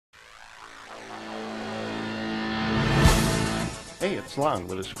Hey, it's Lon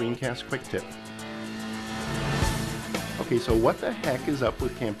with a Screencast Quick Tip. Okay, so what the heck is up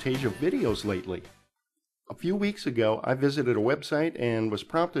with Camtasia videos lately? A few weeks ago, I visited a website and was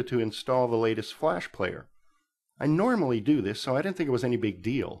prompted to install the latest Flash player. I normally do this, so I didn't think it was any big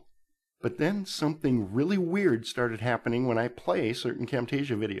deal. But then something really weird started happening when I play certain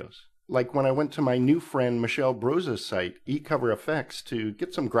Camtasia videos. Like when I went to my new friend Michelle Broza's site, eCover Effects, to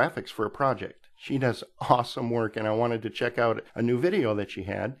get some graphics for a project. She does awesome work, and I wanted to check out a new video that she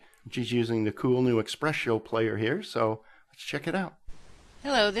had. She's using the cool new Express Show player here, so let's check it out.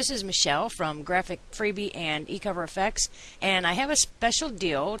 Hello, this is Michelle from Graphic Freebie and eCover Effects, and I have a special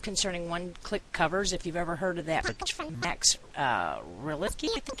deal concerning one-click covers, if you've ever heard of that. Max Relitsky,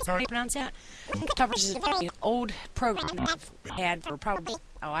 I think how you pronounce that. Covers is a very old program I've had for probably,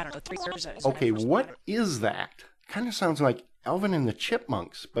 I don't know, 3 years. Okay, what is that? Kind of sounds like Alvin and the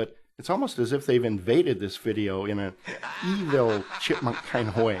Chipmunks, but it's almost as if they've invaded this video in an evil chipmunk kind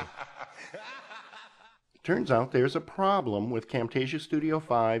of way. Turns out there's a problem with Camtasia Studio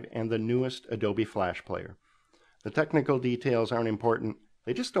 5 and the newest Adobe Flash player. The technical details aren't important,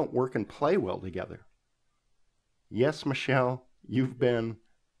 they just don't work and play well together. Yes, Michelle, you've been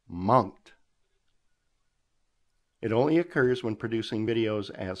monked. It only occurs when producing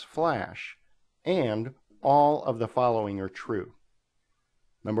videos as Flash, and all of the following are true.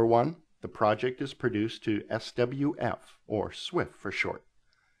 Number 1, the project is produced to SWF, or SWIFT for short.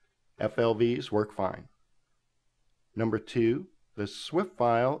 FLVs work fine. Number 2, the SWIFT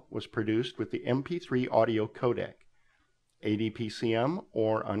file was produced with the MP3 audio codec. ADPCM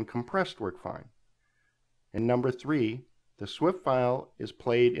or uncompressed work fine. And number 3, the SWIFT file is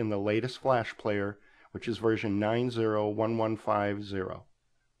played in the latest Flash player, which is version 901150.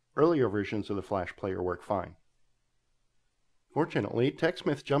 Earlier versions of the Flash player work fine. Fortunately,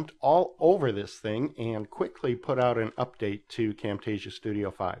 TechSmith jumped all over this thing and quickly put out an update to Camtasia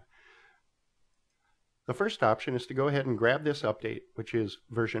Studio 5. The first option is to go ahead and grab this update, which is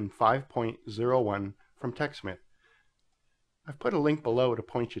version 5.01 from TechSmith. I've put a link below to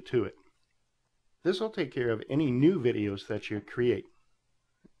point you to it. This will take care of any new videos that you create.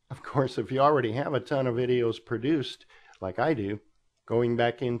 Of course, if you already have a ton of videos produced, like I do, going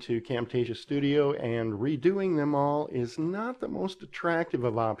back into Camtasia Studio and redoing them all is not the most attractive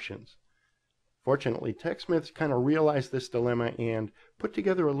of options. Fortunately, TechSmith kind of realized this dilemma and put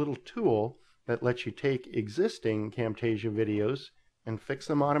together a little tool that lets you take existing Camtasia videos and fix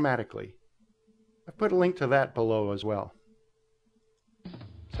them automatically. I've put a link to that below as well.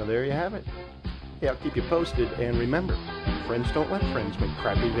 So there you have it. Hey, I'll keep you posted, and remember, friends don't let friends make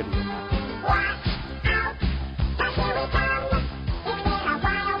crappy videos.